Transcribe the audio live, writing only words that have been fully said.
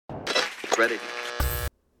Ready.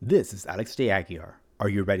 This is Alex J. Aguiar. Are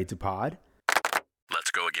you ready to pod? Let's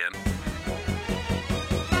go again.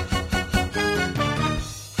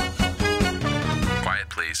 Quiet,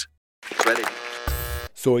 please. Ready.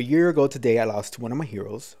 So a year ago today, I lost one of my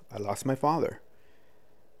heroes. I lost my father.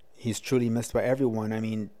 He's truly missed by everyone. I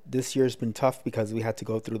mean, this year's been tough because we had to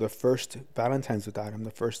go through the first Valentine's without him, the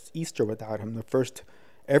first Easter without him, the first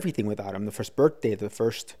everything without him, the first birthday, the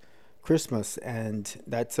first Christmas. And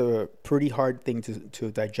that's a pretty hard thing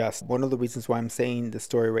to digest. One of the reasons why I'm saying this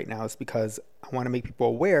story right now is because I want to make people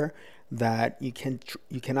aware that you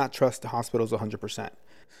cannot trust the hospitals 100%.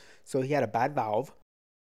 So he had a bad valve,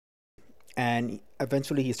 and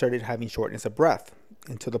eventually he started having shortness of breath,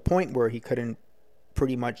 and to the point where he had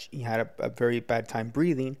a very bad time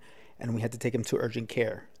breathing, and we had to take him to urgent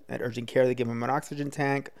care. At urgent care, they gave him an oxygen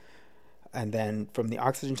tank, and then from the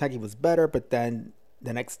oxygen tank, he was better. But then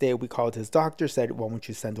the next day, we called his doctor, said, "Why won't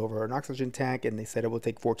you send over an oxygen tank?" And they said it will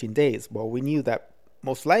take 14 days. Well, we knew that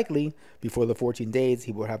most likely before the 14 days,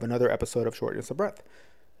 he would have another episode of shortness of breath.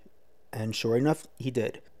 And sure enough, he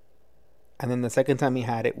did. And then the second time he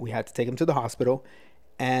had it, we had to take him to the hospital.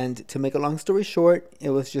 And to make a long story short, it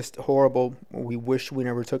was just horrible. We wish we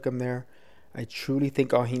never took him there. I truly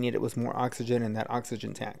think all he needed was more oxygen in that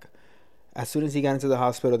oxygen tank. As soon as he got into the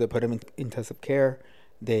hospital, they put him in intensive care.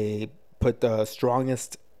 They put the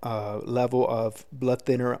strongest level of blood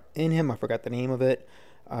thinner in him. I forgot the name of it.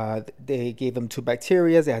 They gave him 2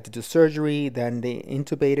 bacteria. They had to do surgery. Then they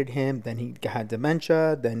intubated him. Then he had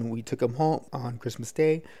dementia. Then we took him home on Christmas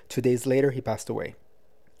Day. 2 days later, he passed away.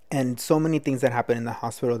 And so many things that happened in the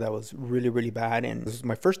hospital that was really, really bad. And this was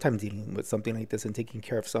my first time dealing with something like this and taking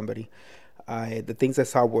care of somebody. The things I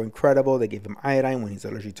saw were incredible. They gave him iodine when he's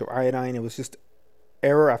allergic to iodine. It was just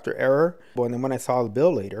error after error. Well, and then when I saw the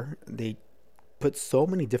bill later, they put so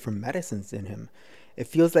many different medicines in him. It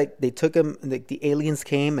feels like they took him, like the aliens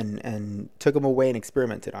came and took him away and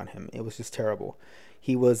experimented on him. It was just terrible.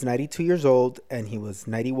 He was 92 years old, and he was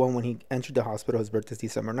 91 when he entered the hospital. His birthday is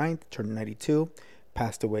December 9th, turned 92,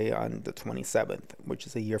 passed away on the 27th, which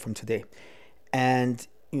is a year from today. And,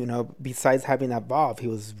 you know, besides having that valve, he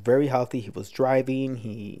was very healthy. He was driving,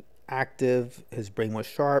 he active, his brain was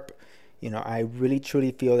sharp. You know, I really,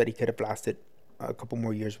 truly feel that he could have lasted a couple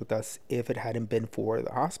more years with us if it hadn't been for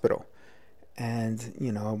the hospital. And,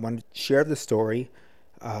 you know, I want to share the story.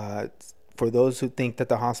 For those who think that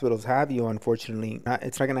the hospitals have you, unfortunately,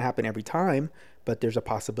 it's not going to happen every time, but there's a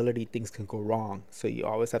possibility things can go wrong. So you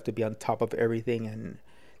always have to be on top of everything. And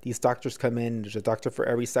these doctors come in, there's a doctor for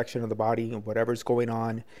every section of the body, and whatever's going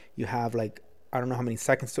on, you have like, I don't know how many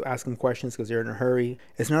seconds to ask them questions because they're in a hurry.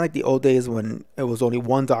 It's not like the old days when it was only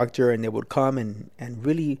one doctor and they would come and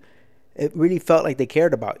really, it really felt like they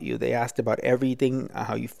cared about you. They asked about everything,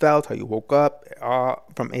 how you felt, how you woke up,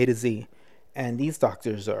 from A to Z. And these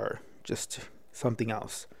doctors are just something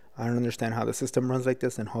else. I don't understand how the system runs like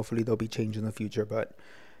this, and hopefully there'll be change in the future. But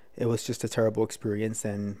it was just a terrible experience,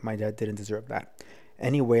 and my dad didn't deserve that.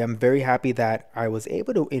 Anyway, I'm very happy that I was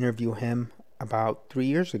able to interview him about 3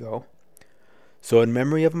 years ago. So in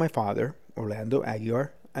memory of my father, Orlando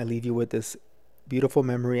Aguiar, I leave you with this beautiful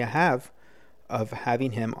memory I have of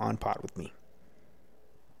having him on pod with me.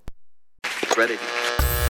 Ready.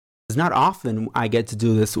 It's not often I get to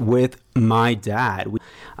do this with my dad.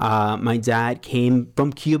 My dad came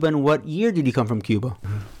from Cuba. And what year did he come from Cuba?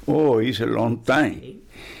 Oh, it's a long time.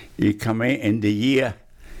 He came in the year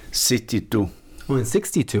 62. Oh, in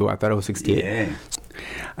 62? I thought it was 68. Yeah.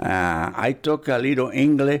 I talk a little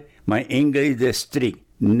English. My English is strict.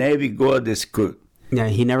 Never go to school. Yeah,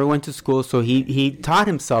 he never went to school, so he taught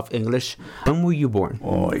himself English. When were you born?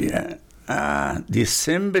 Oh, yeah.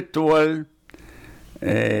 December 12,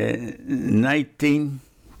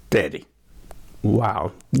 1930.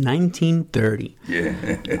 Wow, 1930.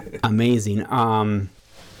 Yeah. Amazing.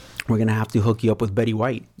 We're going to have to hook you up with Betty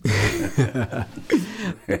White.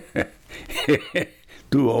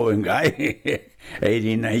 Too old guy.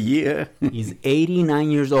 89 years. He's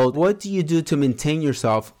 89 years old. What do you do to maintain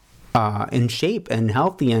yourself in shape and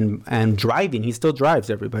healthy and driving? He still drives,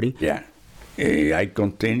 everybody. Yeah. I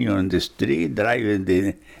continue on the street, driving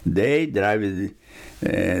the day, driving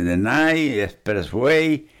the night,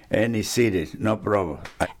 expressway, any city, no problem.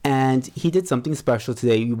 And he did something special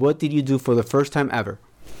today. What did you do for the first time ever?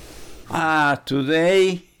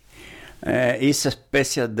 Today is a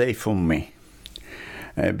special day for me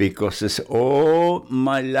because it's all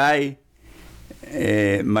my life,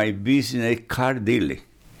 my business car dealer,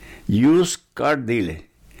 used car dealer,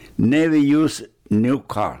 never use new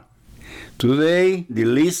car. Today, the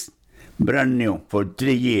list brand new for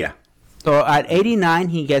 3 years. So at 89,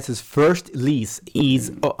 he gets his first lease.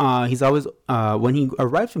 He's always when he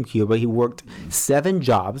arrived from Cuba, he worked 7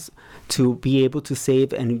 jobs to be able to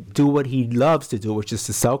save and do what he loves to do, which is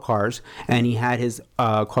to sell cars. And he had his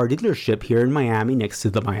car dealership here in Miami, next to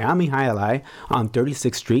the Miami Hialeah on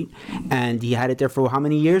 36th Street, and he had it there for how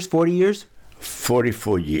many years? 40 years.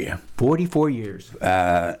 44 years. 44 years.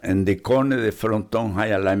 In the corner of the Fronton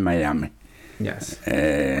Hialeah, Miami. Yes.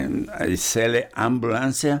 I sell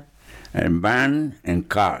ambulance and van and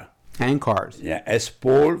car. And cars. Yeah,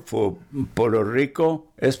 export for Puerto Rico,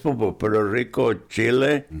 export for Puerto Rico,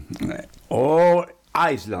 Chile, or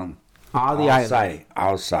Iceland. All the islands.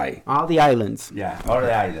 Outside. All the islands. Yeah, all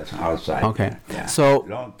the islands outside. Okay. Yeah. So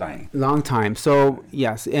long time. So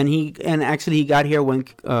yes, and actually he got here when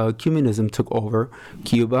communism took over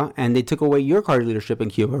Cuba, and they took away your car dealership in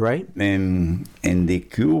Cuba, right? In the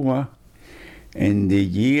Cuba, in the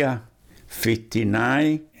year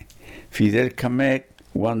 59, Fidel came.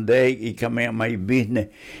 One day he came in my business.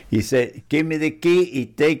 He said, "Give me the key. He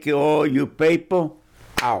take all your paper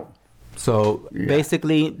out." So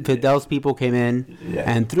basically, Fidel's people came in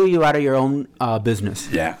and threw you out of your own business.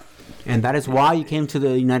 Yeah. And that is why you came to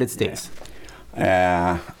the United States.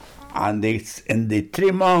 And in the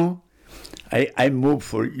 3 months, I moved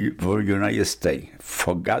for United States.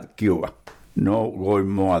 Forgot Cuba. No going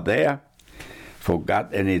more there. Forgot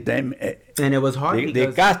anything. And it was hard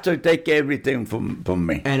The Castro take everything from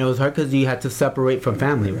me. And it was hard because you had to separate from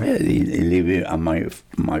family, right? He lived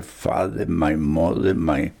my father, my mother,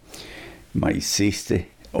 my sister,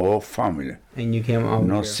 all family. And you came over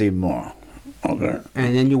No here. see more. Okay.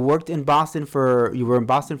 And then you worked in Boston you were in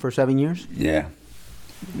Boston for 7 years? Yeah.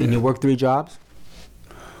 And you worked 3 jobs?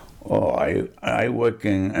 Oh, I work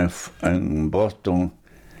in Boston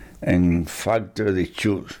in factory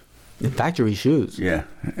shoes. In factory shoes? Yeah,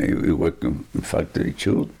 I work in factory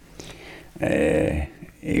shoes. I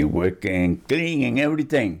work in cleaning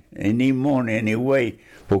everything. Any money, any way.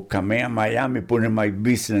 For come here Miami, put in my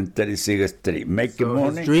business in 36th Street. Making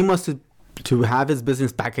money. His dream was to have his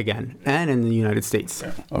business back again and in the United States.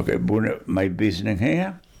 Okay, put my business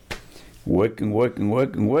here. Working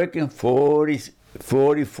 44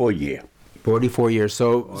 years. 44 years.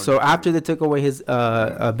 So after they took away his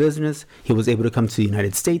business, he was able to come to the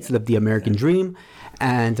United States, live the American dream,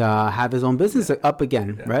 and have his own business up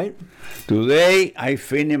again, right? Today, I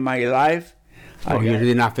finish my life. You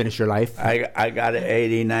did not finish your life? I got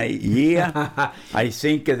 89 years. I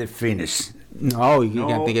think it's finished. No, you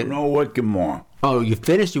can't think it. No working more. Oh, you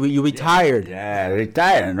finished? You retired? Yeah,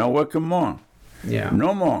 retired. No working more. Yeah.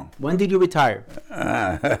 No more. When did you retire?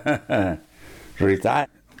 Retired.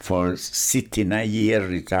 For 69 years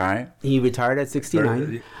retired. He retired at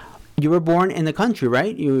 69. You were born in the country,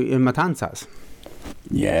 right? You in Matanzas.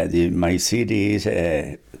 Yeah, my city is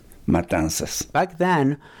Matanzas. Back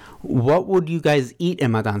then, what would you guys eat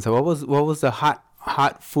in Matanzas? What was the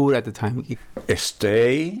hot food at the time?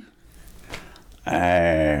 Steak,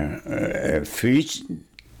 fish,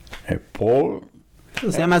 pork.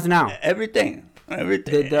 The same as now. Everything.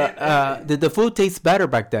 Did the food taste better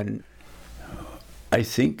back then? I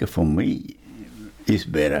think for me, it's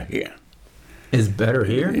better here. It's better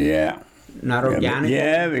here? Yeah. Not organic?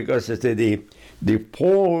 Yeah, because it's the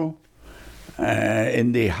pork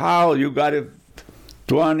in the house, you got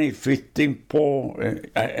 20, 15 pork,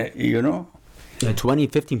 you know? Yeah, 20,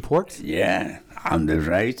 15 porks? Yeah, on the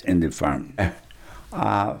rice in the farm.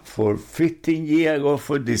 For 15 years, I go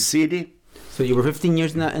for the city. So you were 15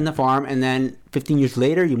 years in the farm, and then 15 years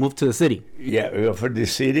later, you moved to the city? Yeah, we go for the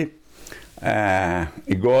city. I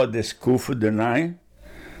go to the school for the night,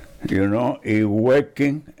 you know,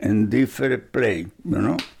 working in different place, you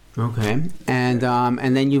know. Okay, and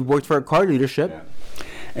then you worked for a car dealership. Yeah.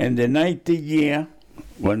 In the 19th year,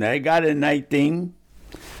 when I got a 19,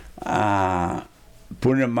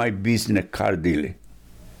 put in my business car dealer.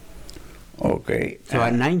 Okay. So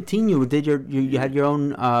at 19, you had your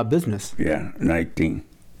own business. Yeah, 19.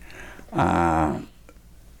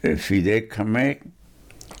 Fidel come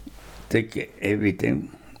take everything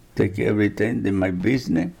in my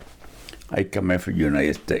business. I come from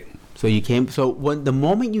United States. So you came. So when the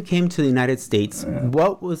moment you came to the United States,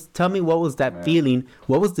 tell me what was that feeling?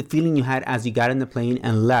 What was the feeling you had as you got in the plane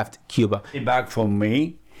and left Cuba? Back for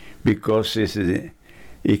me, because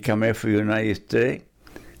he came from United States.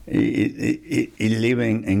 He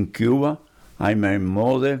living in Cuba. I'm my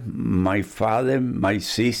mother, my father, my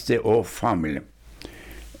sister, all family.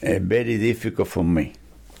 Very difficult for me.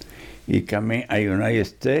 He came in United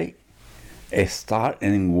States. Start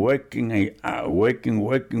and working in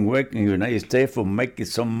United States for making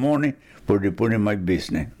some money for putting my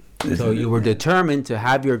business. So you were determined to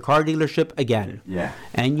have your car dealership again. Yeah.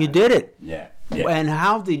 And you did it. Yeah. And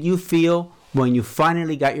how did you feel when you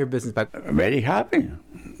finally got your business back? Very happy.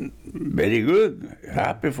 Very good.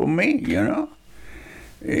 Happy for me, you know.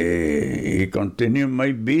 He continued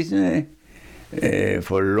my business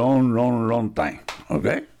for a long time.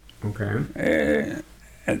 Okay? Okay.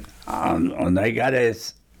 And I got a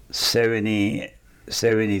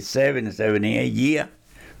 77, 78 year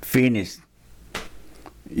finished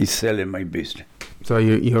is selling my business. So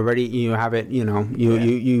you have it,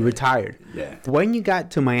 you retired. Yeah. When you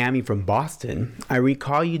got to Miami from Boston, I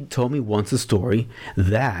recall you told me once a story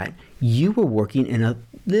that you were working in a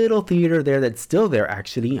little theater there that's still there,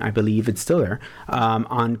 actually. I believe it's still there,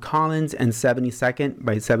 on Collins and 72nd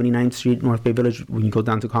by 79th Street, North Bay Village, when you go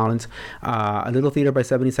down to Collins. A little theater by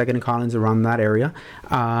 72nd and Collins, around that area.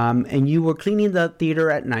 And you were cleaning the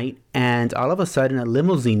theater at night, and all of a sudden a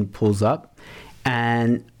limousine pulls up,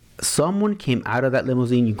 and someone came out of that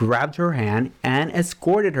limousine. You grabbed her hand and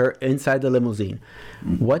escorted her inside the limousine.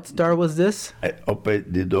 What star was this? I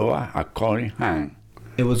opened the door, I called her.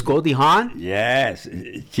 It was Goldie Hawn? Yes,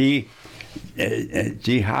 she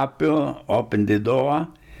happy opened the door.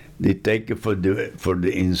 They take it for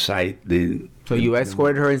the inside. So you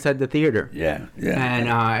escorted her inside the theater. Yeah. And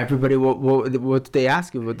everybody, what did they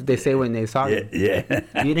ask you? What did they say when they saw you? Yeah.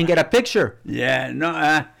 You didn't get a picture. Yeah,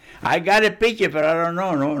 no, I got a picture, but I don't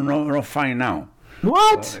know. No, fine now.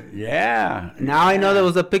 What? Yeah. Now I know there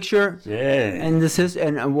was a picture. Yeah.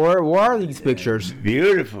 And where are these pictures?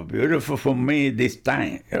 Beautiful for me this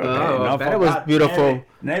time. Okay, I bet it was beautiful.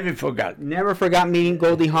 Never forgot. Never forgot meeting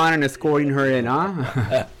Goldie Hawn and escorting her in,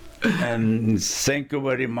 huh? And thank you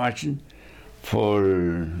very much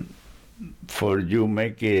for you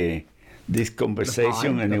make this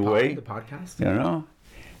conversation anyway. The podcast. You know,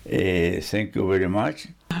 thank you very much.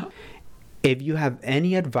 If you have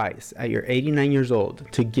any advice at your 89 years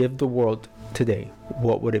old to give the world today,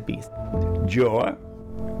 what would it be? Your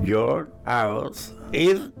house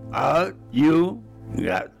is all you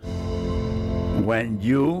got. When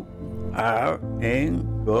you are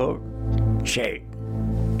in good shape,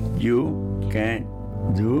 you can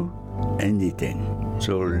do anything.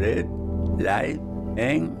 So live life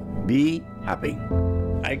and be happy.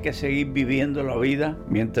 Hay que seguir viviendo la vida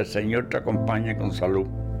mientras el Señor te acompañe con salud.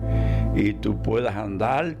 Y tú puedas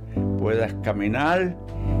andar, puedas caminar,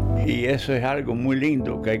 y eso es algo muy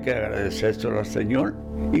lindo que hay que agradecérselo al Señor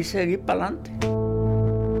y seguir para adelante.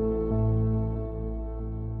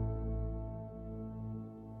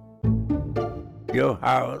 Your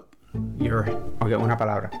house. Okay, una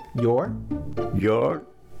palabra. Your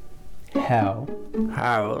house.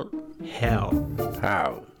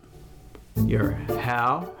 Your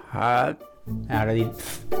hell. Hat. Ahora di.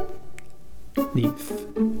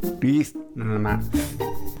 Peace. No más.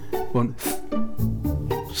 Pon.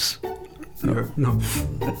 No.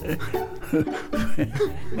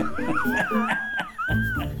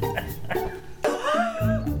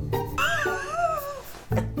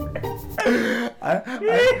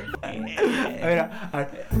 Mira.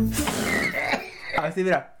 Así,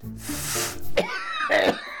 mira.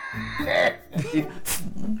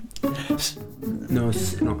 No.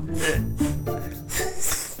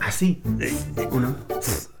 Así. Uno.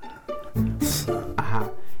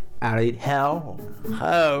 Ajá. Ahora di health.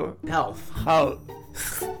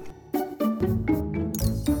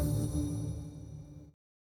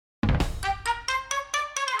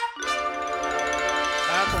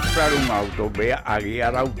 Comprar un auto, vea a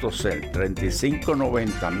Guiar Autocel,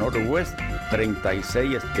 3590 Northwest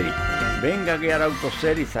 36 Street. Venga a Guiar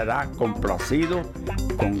Autocel y será complacido,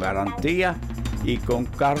 con garantía y con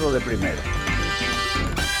carro de primera.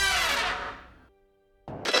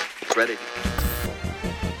 Ready.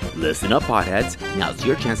 Listen up, podheads. Now's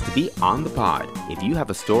your chance to be on the pod. If you have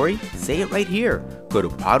a story, say it right here. Go to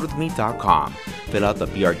podwithme.com, fill out the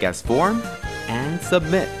Be Our Guest form, and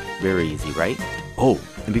submit. Very easy, right? Oh,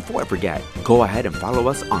 and before I forget, go ahead and follow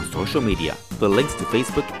us on social media. The links to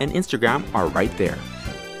Facebook and Instagram are right there.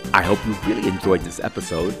 I hope you really enjoyed this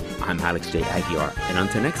episode. I'm Alex J. Aguiar, and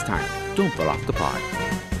until next time, don't fall off the pod.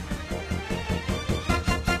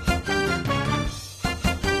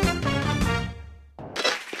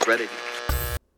 Ready.